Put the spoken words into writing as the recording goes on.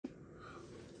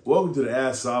Welcome to the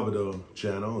Ask Sabado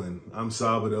channel, and I'm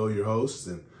Sabado, your host,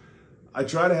 and I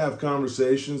try to have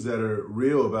conversations that are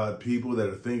real about people that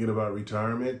are thinking about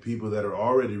retirement, people that are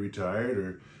already retired,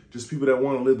 or just people that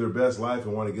want to live their best life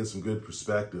and want to get some good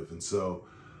perspective. And so,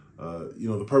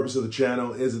 the purpose of the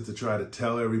channel isn't to try to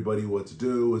tell everybody what to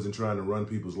do, isn't trying to run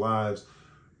people's lives,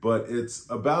 but it's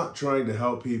about trying to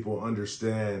help people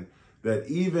understand that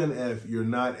even if you're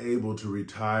not able to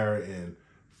retire in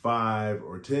 5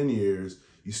 or 10 years,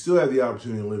 you still have the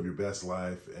opportunity to live your best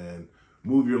life and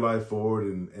move your life forward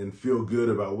and feel good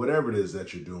about whatever it is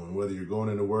that you're doing, whether you're going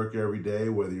into work every day,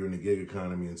 whether you're in the gig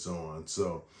economy and so on.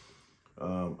 So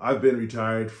I've been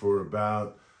retired for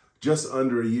about just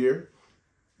under a year,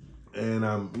 and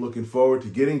I'm looking forward to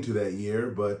getting to that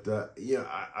year. But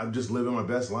I'm just living my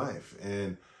best life.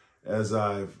 And as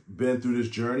I've been through this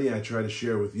journey, I try to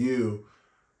share with you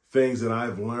things that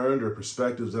I've learned or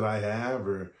perspectives that I have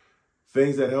or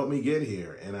things that help me get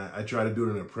here. And I try to do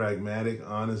it in a pragmatic,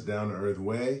 honest, down-to-earth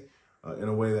way, in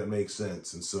a way that makes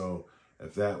sense. And so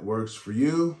if that works for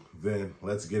you, then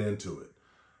let's get into it.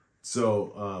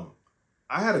 So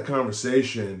I had a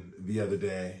conversation the other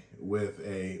day with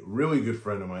a really good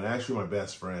friend of mine, actually my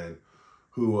best friend,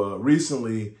 who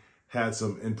recently had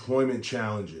some employment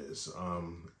challenges,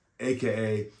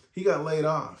 AKA he got laid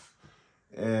off.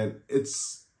 And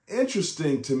it's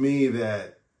interesting to me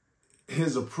that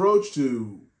his approach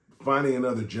to finding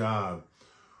another job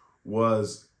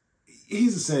was,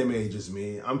 he's the same age as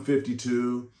me. I'm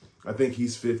 52. I think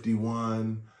he's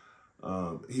 51.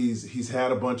 He's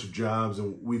had a bunch of jobs,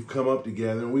 and we've come up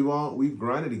together, and we've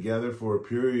grinded together for a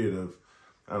period of,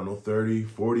 30,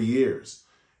 40 years.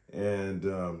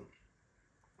 And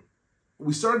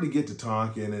we started to get to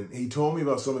talking, and he told me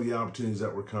about some of the opportunities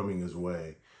that were coming his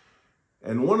way.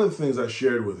 And one of the things I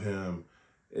shared with him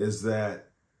is that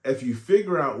if you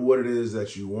figure out what it is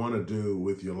that you want to do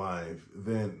with your life,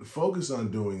 then focus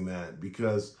on doing that.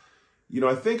 Because,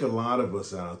 I think a lot of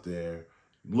us out there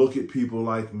look at people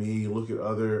like me, look at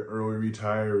other early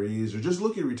retirees, or just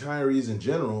look at retirees in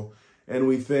general, and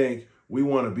we think we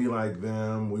want to be like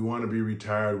them. We want to be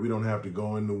retired. We don't have to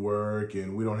go into work,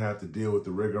 and we don't have to deal with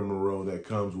the rigmarole that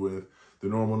comes with the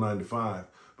normal 9 to 5.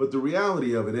 But the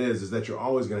reality of it is that you're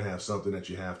always going to have something that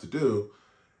you have to do.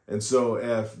 And so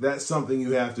if that's something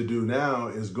you have to do now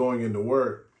is going into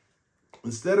work,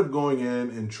 instead of going in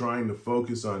and trying to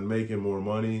focus on making more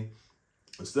money,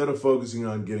 instead of focusing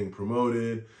on getting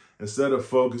promoted, instead of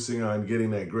focusing on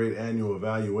getting that great annual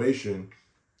evaluation,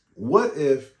 what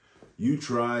if you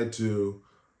tried to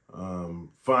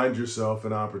find yourself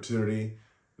an opportunity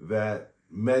that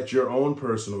met your own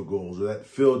personal goals, or that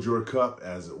filled your cup,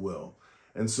 as it will?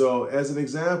 And so, as an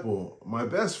example, my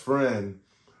best friend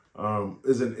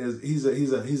he's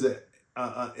a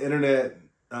internet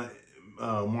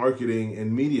marketing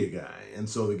and media guy. And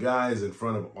so the guy is in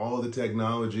front of all of the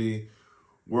technology,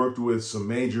 worked with some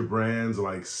major brands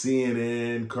like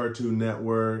CNN, Cartoon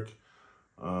Network.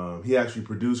 He actually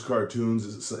produced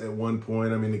cartoons at one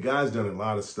point. The guy's done a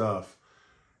lot of stuff.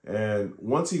 And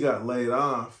once he got laid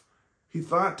off, he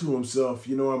thought to himself,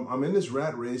 I'm in this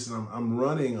rat race, and I'm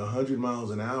running 100 miles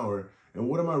an hour, and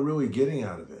what am I really getting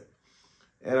out of it?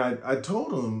 And I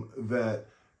told him that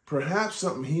perhaps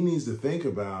something he needs to think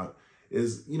about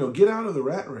is, get out of the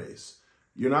rat race.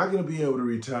 You're not going to be able to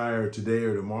retire today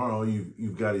or tomorrow.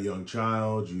 You've got a young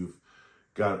child. You've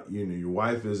got, your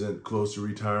wife isn't close to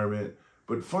retirement.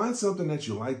 But find something that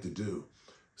you like to do.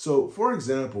 So, for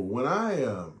example, when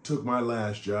I took my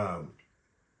last job,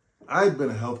 I had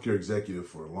been a healthcare executive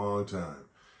for a long time.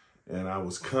 And I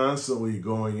was constantly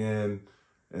going in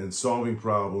and solving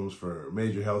problems for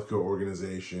major healthcare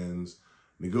organizations,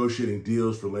 negotiating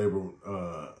deals for labor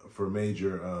for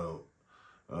major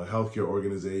healthcare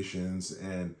organizations,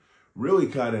 and really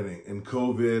kind of in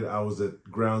COVID, I was at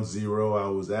ground zero. I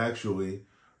was actually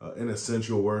an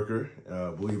essential worker,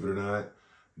 believe it or not,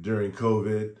 during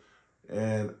COVID.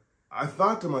 And I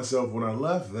thought to myself when I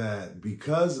left that,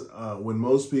 because when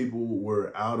most people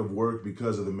were out of work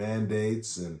because of the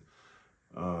mandates and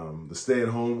the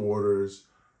stay-at-home orders,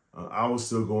 I was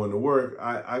still going to work.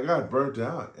 I got burnt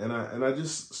out, and I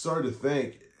just started to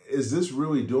think, is this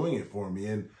really doing it for me?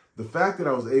 And the fact that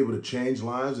I was able to change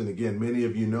lives, and again, many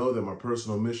of you know that my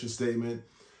personal mission statement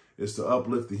is to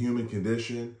uplift the human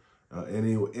condition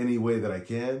any way that I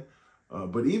can.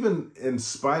 But even in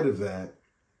spite of that,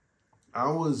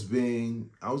 I was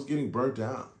getting burnt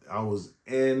out. I was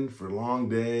in for long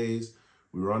days.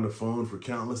 We were on the phone for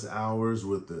countless hours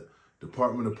with the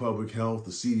Department of Public Health,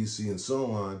 the CDC, and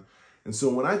so on. And so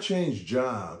when I changed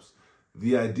jobs,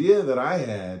 the idea that I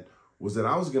had was that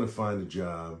I was going to find a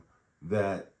job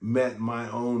that met my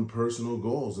own personal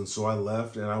goals. And so I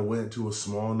left and I went to a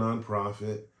small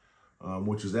nonprofit,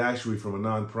 which was actually, from a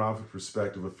nonprofit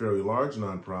perspective, a fairly large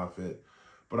nonprofit.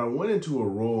 But I went into a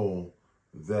role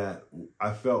that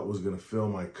I felt was going to fill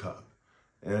my cup.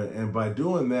 And by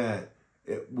doing that,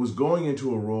 it was going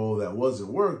into a role that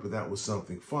wasn't work, but that was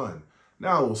something fun.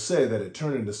 Now, I will say that it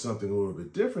turned into something a little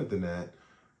bit different than that,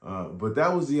 but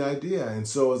that was the idea. And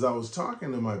so as I was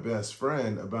talking to my best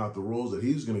friend about the roles that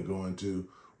he was going to go into,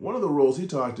 one of the roles he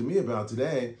talked to me about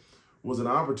today was an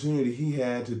opportunity he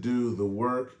had to do the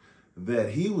work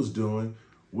that he was doing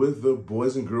with the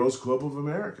Boys and Girls Club of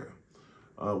America.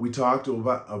 We talked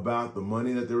about the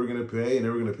money that they were going to pay, and they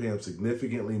were going to pay him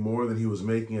significantly more than he was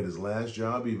making at his last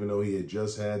job, even though he had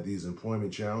just had these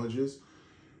employment challenges.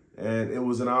 And it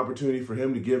was an opportunity for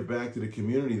him to give back to the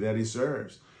community that he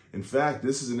serves. In fact,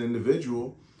 this is an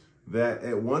individual that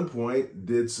at one point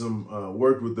did some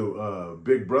work with the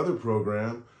Big Brother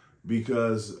program,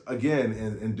 because, again,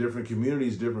 in different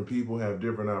communities, different people have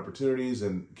different opportunities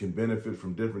and can benefit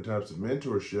from different types of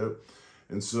mentorship.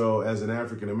 And so as an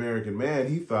African-American man,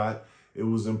 he thought it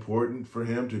was important for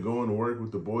him to go and work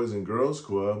with the Boys and Girls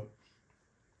Club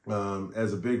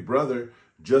as a big brother,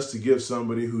 just to give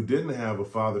somebody who didn't have a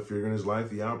father figure in his life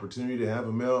the opportunity to have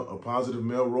a positive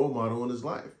male role model in his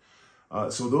life.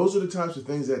 So those are the types of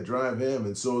things that drive him.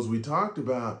 And so as we talked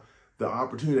about the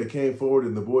opportunity that came forward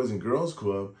in the Boys and Girls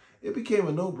Club, it became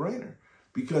a no-brainer,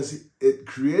 because it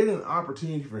created an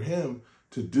opportunity for him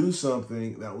to do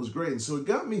something that was great. And so it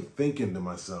got me thinking to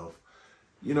myself,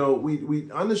 you know, we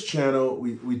on this channel,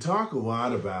 we talk a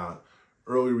lot about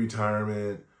early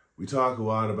retirement. We talk a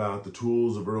lot about the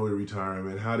tools of early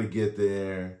retirement, how to get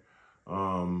there,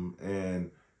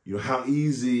 and, you know, how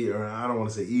easy, or I don't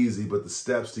want to say easy, but the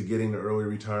steps to getting to early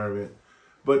retirement.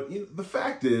 But you know, the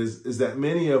fact is that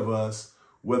many of us,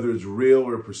 whether it's real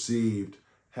or perceived,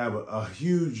 have a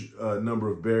huge number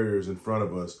of barriers in front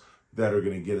of us that are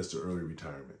going to get us to early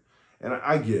retirement. And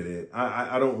I get it.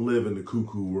 I don't live in the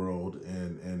cuckoo world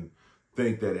and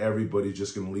think that everybody's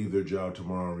just going to leave their job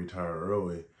tomorrow and retire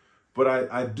early. But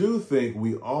I do think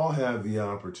we all have the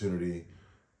opportunity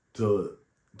to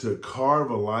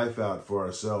carve a life out for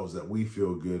ourselves that we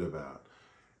feel good about.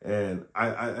 And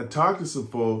I talked to some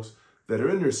folks that are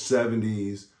in their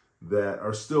 70s that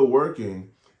are still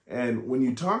working. And when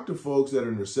you talk to folks that are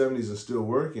in their 70s and still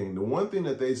working, the one thing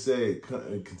that they say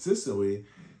consistently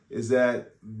is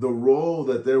that the role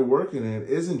that they're working in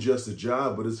isn't just a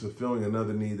job, but it's fulfilling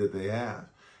another need that they have.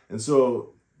 And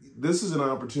so this is an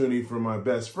opportunity for my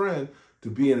best friend to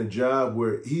be in a job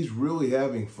where he's really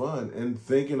having fun and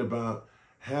thinking about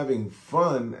having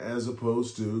fun as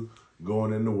opposed to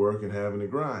going into work and having to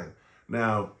grind.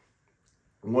 Now,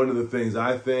 one of the things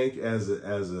I think as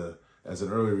an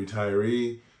early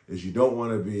retiree is you don't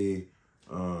want to be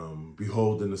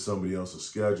beholden to somebody else's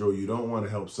schedule. You don't want to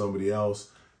help somebody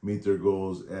else meet their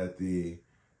goals at the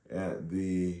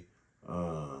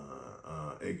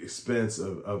expense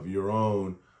of your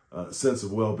own sense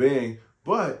of well-being.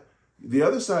 But the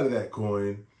other side of that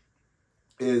coin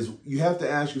is you have to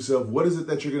ask yourself, what is it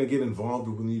that you're going to get involved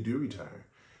with when you do retire?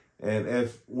 And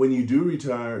if when you do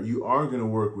retire, you are going to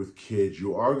work with kids,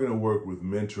 you are going to work with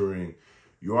mentoring,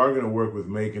 you are going to work with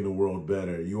making the world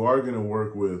better, you are going to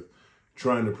work with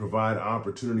trying to provide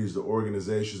opportunities to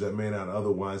organizations that may not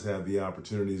otherwise have the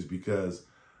opportunities because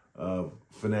of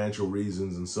financial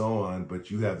reasons and so on,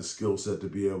 but you have the skill set to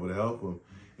be able to help them.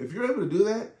 If you're able to do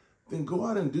that, then go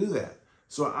out and do that.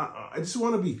 So I just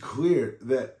want to be clear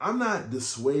that I'm not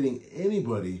dissuading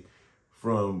anybody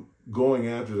from going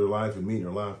after their life and meeting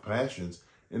their life passions.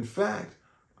 In fact,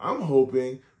 I'm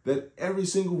hoping that every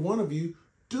single one of you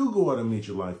do go out and meet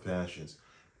your life passions.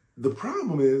 The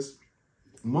problem is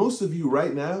most of you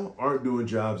right now aren't doing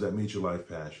jobs that meet your life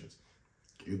passions.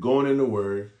 You're going into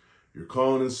work, you're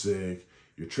calling in sick,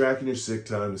 you're tracking your sick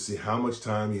time to see how much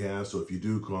time you have. So if you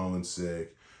do call in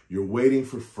sick, you're waiting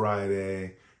for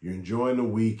Friday, you're enjoying the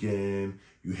weekend,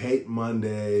 you hate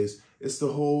Mondays. It's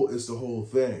the whole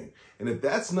thing. And if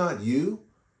that's not you,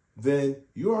 then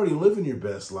you're already living your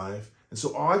best life. And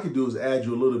so all I could do is add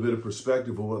you a little bit of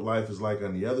perspective of what life is like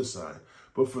on the other side.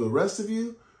 But for the rest of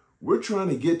you, we're trying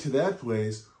to get to that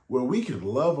place where we could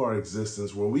love our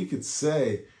existence, where we could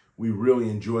say we really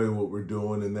enjoy what we're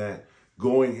doing, and that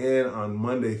going in on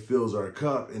Monday fills our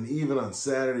cup. And even on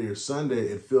Saturday or Sunday,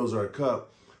 it fills our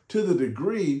cup to the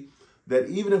degree that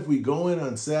even if we go in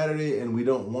on Saturday and we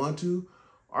don't want to,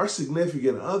 our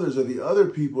significant others or the other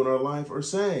people in our life are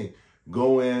saying,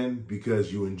 go in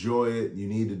because you enjoy it, you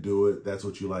need to do it, that's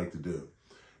what you like to do.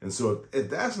 And so if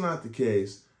that's not the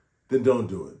case, then don't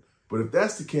do it. But if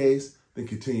that's the case, then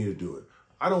continue to do it.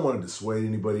 I don't want to dissuade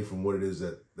anybody from what it is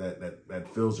that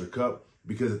fills their cup,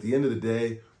 because at the end of the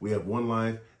day, we have one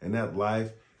life, and that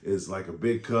life is like a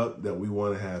big cup that we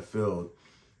want to have filled.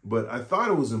 But I thought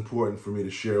it was important for me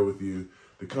to share with you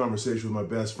the conversation with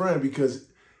my best friend, because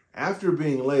after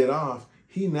being laid off,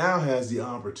 he now has the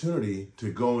opportunity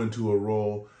to go into a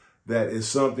role that is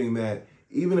something that,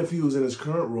 even if he was in his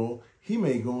current role, he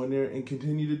may go in there and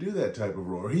continue to do that type of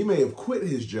role. Or he may have quit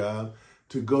his job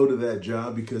to go to that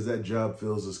job because that job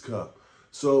fills his cup.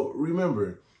 So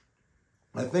remember,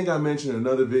 I think I mentioned in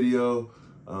another video,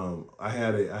 I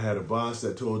had a boss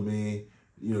that told me,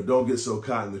 don't get so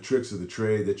caught in the tricks of the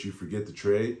trade that you forget the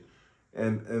trade.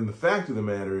 And the fact of the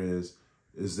matter is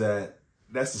that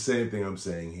that's the same thing I'm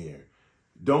saying here.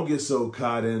 Don't get so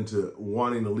caught into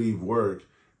wanting to leave work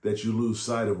that you lose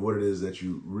sight of what it is that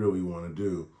you really want to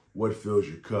do, what fills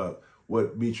your cup,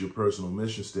 what meets your personal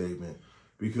mission statement.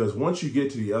 Because once you get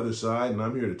to the other side, and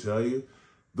I'm here to tell you,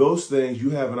 those things,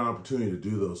 you have an opportunity to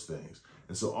do those things.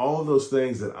 And so all of those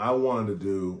things that I wanted to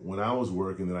do when I was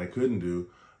working that I couldn't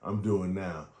do, I'm doing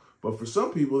now. But for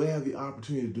some people, they have the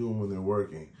opportunity to do them when they're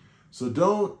working. So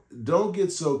don't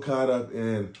get so caught up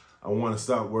in, I want to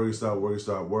stop working,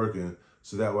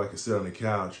 so that way I can sit on the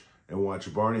couch and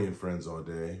watch Barney and Friends all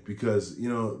day, because,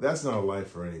 that's not a life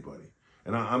for anybody.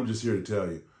 And I'm just here to tell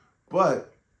you.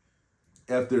 But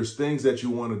if there's things that you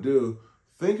want to do,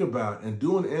 think about and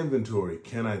do an inventory.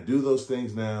 Can I do those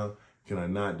things now? Can I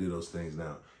not do those things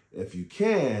now? If you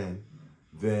can,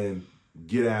 then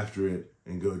get after it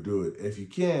and go do it. If you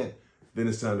can't, then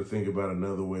it's time to think about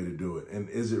another way to do it. And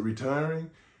is it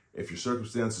retiring? If your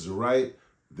circumstances are right,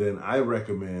 then I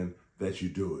recommend that you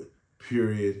do it.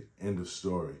 Period. End of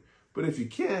story. But if you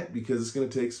can't, because it's going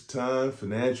to take some time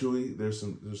financially, there's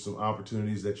some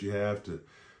opportunities that you have to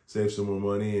save some more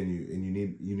money, and you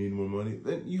need more money,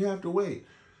 then you have to wait.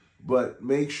 But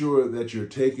make sure that you're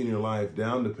taking your life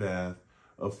down the path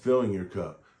of filling your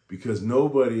cup, because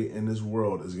nobody in this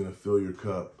world is going to fill your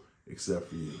cup except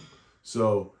for you.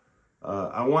 So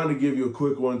I wanted to give you a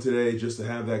quick one today just to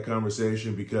have that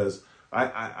conversation, because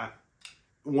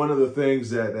one of the things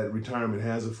that retirement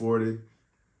has afforded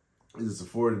is it's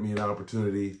afforded me an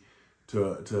opportunity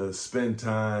to spend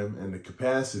time, and the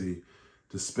capacity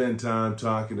to spend time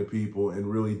talking to people and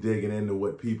really digging into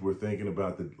what people are thinking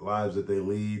about the lives that they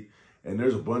lead. And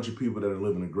there's a bunch of people that are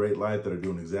living a great life, that are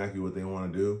doing exactly what they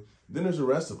want to do. Then there's the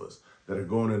rest of us that are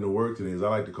going into work today, as I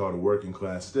like to call the working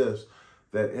class stiffs,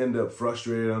 that end up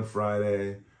frustrated on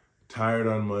Friday, tired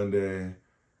on Monday,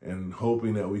 and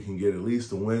hoping that we can get at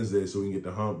least a Wednesday so we can get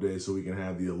the hump day, so we can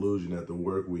have the illusion that the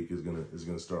work week is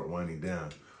gonna start winding down,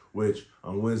 which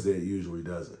on Wednesday it usually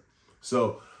doesn't.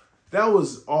 So that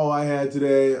was all I had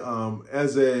today.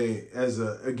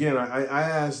 Again, I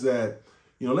asked that,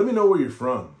 let me know where you're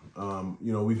from.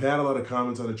 We've had a lot of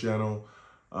comments on the channel.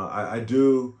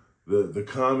 The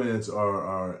comments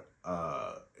are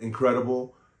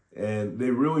incredible, and they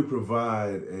really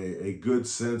provide a good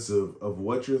sense of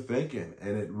what you're thinking.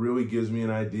 And it really gives me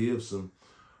an idea of some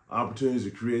opportunities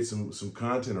to create some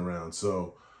content around.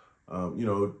 So,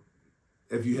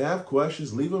 if you have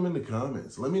questions, leave them in the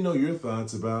comments. Let me know your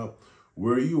thoughts about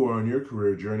where you are in your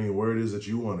career journey and where it is that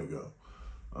you want to go.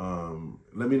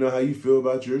 Let me know how you feel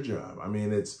about your job. I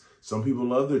mean, some people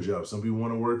love their job. Some people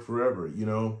want to work forever.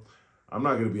 I'm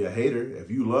not going to be a hater. If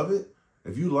you love it,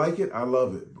 if you like it, I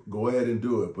love it. Go ahead and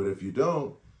do it. But if you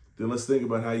don't, then let's think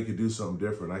about how you could do something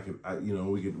different.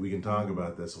 We can talk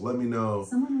about that. So let me know.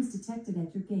 Someone was detected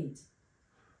at your gate.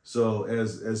 So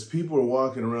as people are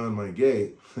walking around my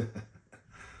gate,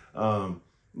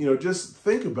 just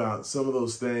think about some of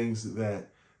those things that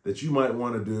you might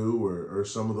want to do, or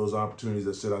some of those opportunities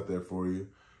that sit out there for you.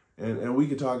 And we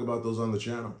can talk about those on the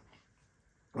channel.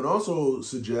 And also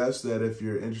suggest that if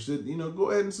you're interested, go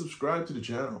ahead and subscribe to the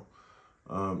channel.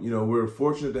 We're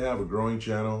fortunate to have a growing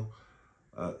channel.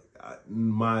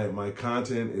 My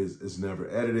content is never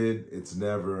edited. It's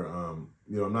never,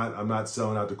 I'm not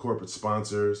selling out to corporate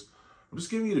sponsors. I'm just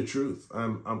giving you the truth. I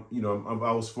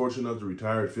was fortunate enough to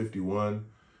retire at 51.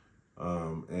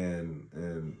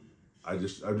 And I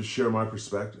just share my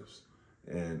perspectives,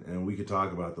 and we could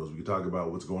talk about those. We could talk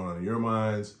about what's going on in your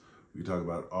minds. We could talk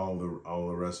about all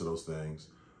the rest of those things.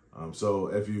 So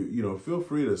if you feel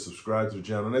free to subscribe to the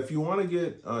channel. And if you want to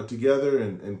get together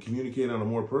and communicate on a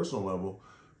more personal level,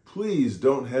 please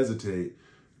don't hesitate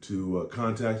to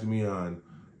contact me on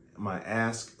my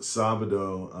Ask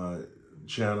Sabado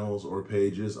channels or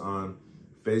pages on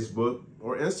Facebook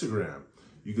or Instagram.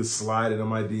 You can slide it in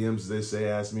my DMs, as they say,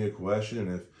 ask me a question.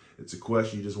 And if it's a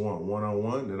question you just want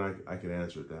one-on-one, then I can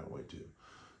answer it that way too.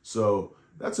 So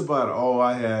that's about all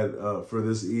I had for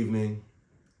this evening.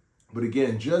 But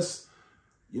again, just,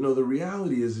 the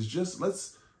reality is just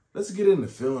let's get into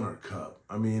filling our cup.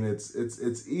 I mean, it's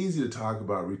easy to talk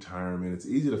about retirement. It's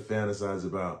easy to fantasize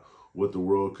about what the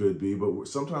world could be, but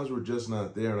sometimes we're just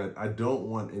not there. And I don't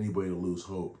want anybody to lose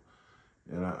hope.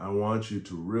 And I want you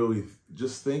to really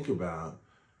just think about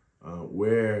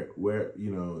where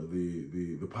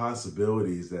the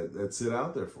possibilities that sit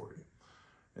out there for you.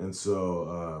 And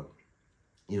so,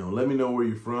 let me know where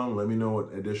you're from. Let me know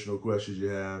what additional questions you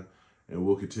have, and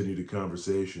we'll continue the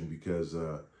conversation because,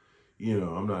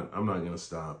 I'm not going to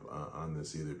stop on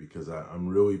this either, because I'm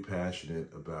really passionate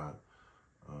about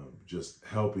just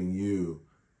helping you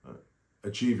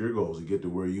achieve your goals and get to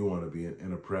where you want to be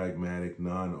in a pragmatic,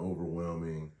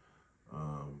 non-overwhelming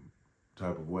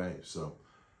type of way. So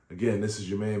again, this is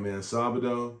your main man,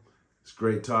 Sabado. It's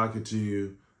great talking to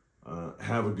you.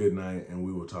 Have a good night, and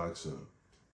we will talk soon.